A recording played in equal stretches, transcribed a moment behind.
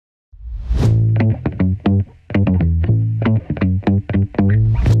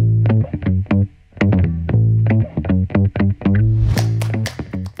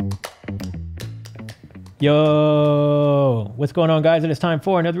Yo, what's going on, guys? It is time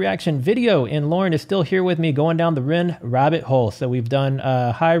for another reaction video, and Lauren is still here with me going down the Ren rabbit hole. So we've done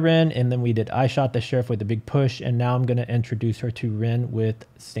Hi Ren, and then we did I Shot the Sheriff with the big push, and now I'm going to introduce her to Ren with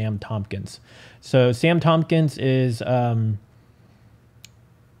Sam Tompkins. So Sam Tompkins is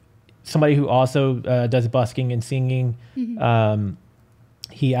somebody who also does busking and singing.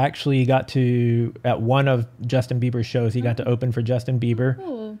 He actually got to, at one of Justin Bieber's shows, he got to open for Justin Bieber.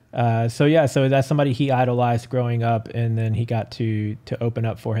 Cool. So yeah, so that's somebody he idolized growing up, and then he got to open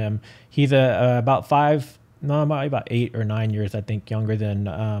up for him. He's about 8 or 9 years, I think, younger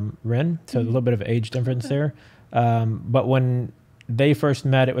than Ren. So a little bit of age difference there. But when they first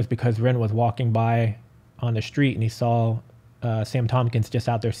met, it was because Ren was walking by on the street and he saw Sam Tompkins just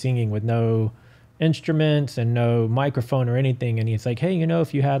out there singing with no instruments and no microphone or anything, and he's like, hey, you know,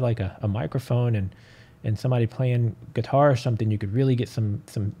 if you had like a microphone and somebody playing guitar or something, you could really get some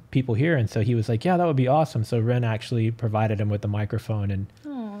people here. And so he was like, yeah, that would be awesome. So Ren actually provided him with a microphone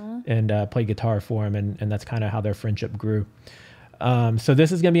and played guitar for him, and that's kind of how their friendship grew. So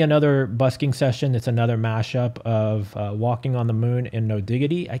this is gonna be another busking session. It's another mashup of Walking on the Moon and No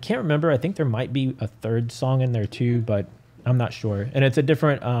Diggity. I can't remember, I think there might be a third song in there too, but I'm not sure. And it's a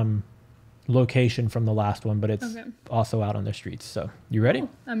different location from the last one, but it's also out on the streets. So you ready? Cool.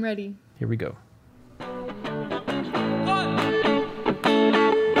 I'm ready. Here we go.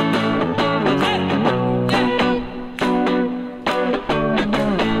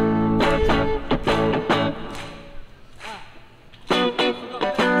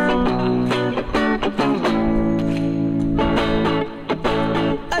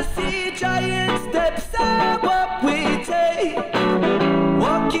 I see giant steps are what we take,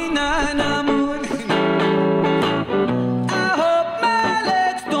 walking on a moon. I hope my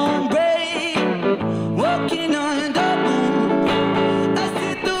legs don't break, walking on the moon. I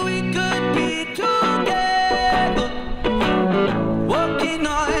see that we could be together, walking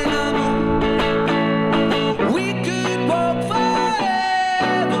on a moon. We could walk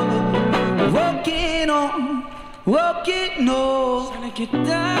forever, walking on, trying to get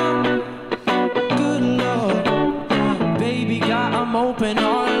down. Good Lord, baby got 'em open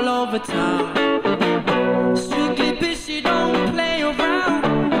all over town. Strictly bitch, you don't play around,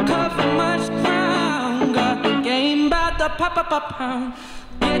 cover much ground. Got the game by the pound.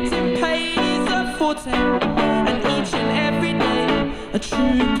 Getting paid is a forte, and each and every day a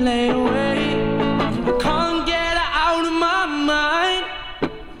true play away. I can't get her out of my mind.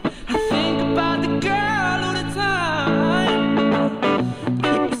 I think about the girl all the time.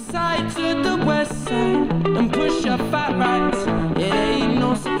 East side to the west side, and push her fat right. It ain't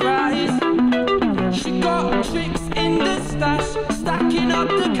no surprise. She got tricks in the stash, stacking up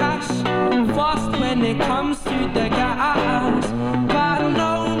the cash. Fast when it comes to the gas. By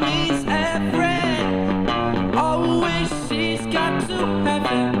no means a friend, always she's got to have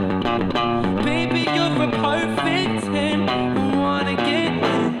it. Baby, you're a perfect 10. I wanna get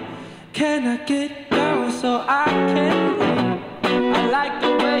in. Can I get down so I can win? I like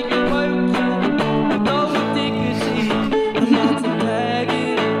the way you work it, no diggity, I'm not to bag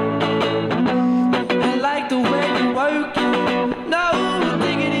it. I like the way you work it, no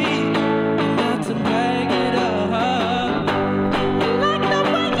diggity, I'm not to bag it up. I like the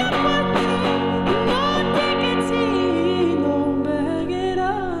way you work it, no diggity, no bag it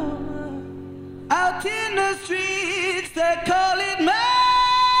up. Out in the streets they call it murder.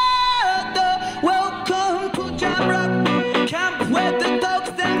 Welcome to Jam Rock Camp, where the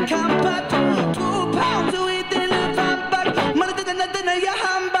dogs then camp at. 2 pounds to eat in a van bag. Money to the your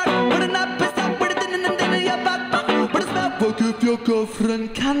handbag. But an apple stop, put it in your backpack. But it's not work if your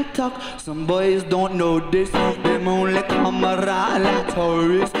girlfriend can't talk. Some boys don't know this, them only come around like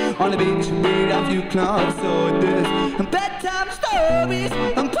tourists. On the beach with a few clubs, so this and bedtime stories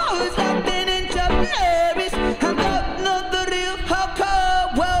and poets locked in Japanese. And don't know the real hardcore.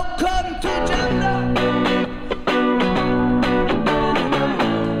 Welcome to Jam Rock.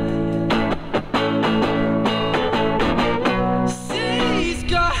 She's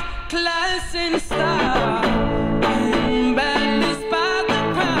got class and style, and balanced by the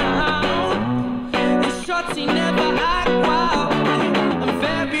crown. And shorty never act wild. I'm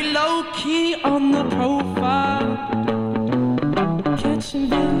very low key on the profile. Catching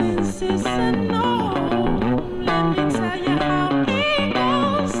villains is a no. Let me tell you how it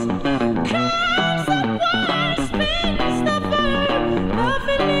goes. Comes the water, spins the fire.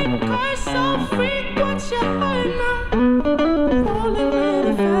 Loving it, girl, so frequent you heard now. Falling in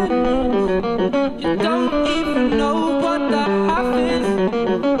a madness. You don't even know what the half is.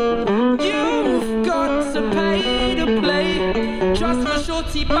 You've got to pay to play. Just for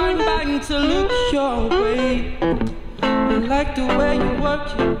shorty bang bang to look your way. like the way you work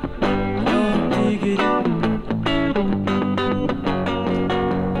it. Oh, diggity.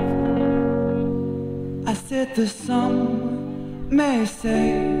 I said the some may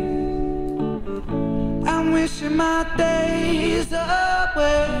say I'm wishing my days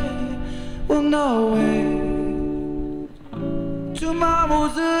away. Well, no way.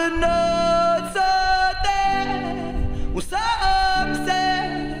 Tomorrow's another day. Well, some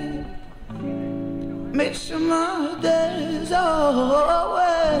say wishing my days away.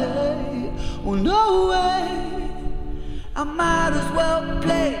 Well, no way. I might as well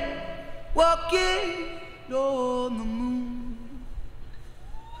play walking on the moon.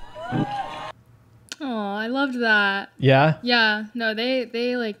 Oh, I loved that. Yeah? Yeah, no,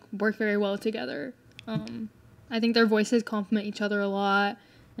 they like work very well together. I think their voices complement each other a lot,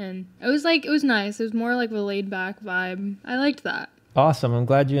 and it was nice. It was more like a laid back vibe. I liked that. Awesome. I'm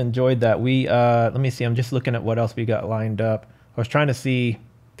glad you enjoyed that. We let me see. I'm just looking at what else we got lined up. I was trying to see,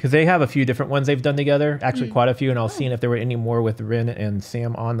 because they have a few different ones they've done together, actually quite a few, and I was seeing if there were any more with Rin and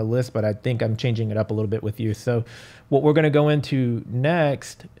Sam on the list, but I think I'm changing it up a little bit with you. So what we're going to go into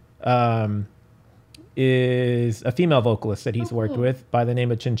next is a female vocalist that he's worked with by the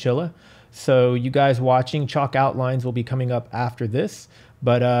name of Chinchilla. So you guys watching, chalk outlines will be coming up after this.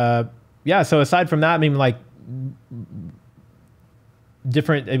 But yeah, so aside from that, I mean, like,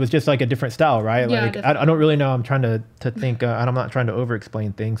 different, it was just like a different style, right? Yeah, like I don't really know. I'm trying to think, and I'm not trying to over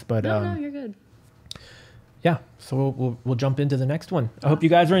explain things, but No, you're good. yeah, so we'll jump into the next one. I hope you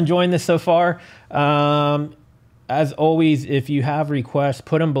guys are enjoying this so far. As always, if you have requests,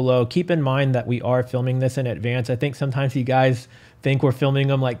 put them below. Keep in mind that we are filming this in advance. I think sometimes you guys think we're filming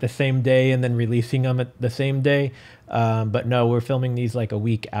them like the same day and then releasing them at the same day. But no, we're filming these like a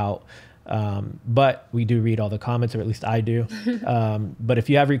week out. But we do read all the comments, or at least I do. But if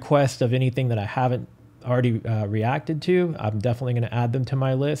you have requests of anything that I haven't already reacted to, I'm definitely going to add them to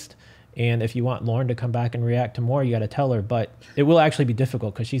my list. And if you want Lauren to come back and react to more, you got to tell her. But it will actually be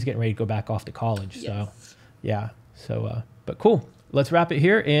difficult because she's getting ready to go back off to college. Yes. So, yeah. So, but cool. Let's wrap it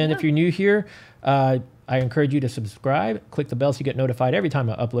here. And if you're new here, I encourage you to subscribe. Click the bell so you get notified every time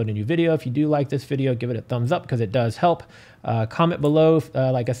I upload a new video. If you do like this video, give it a thumbs up because it does help. Comment below,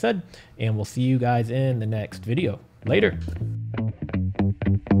 like I said, and we'll see you guys in the next video. Later.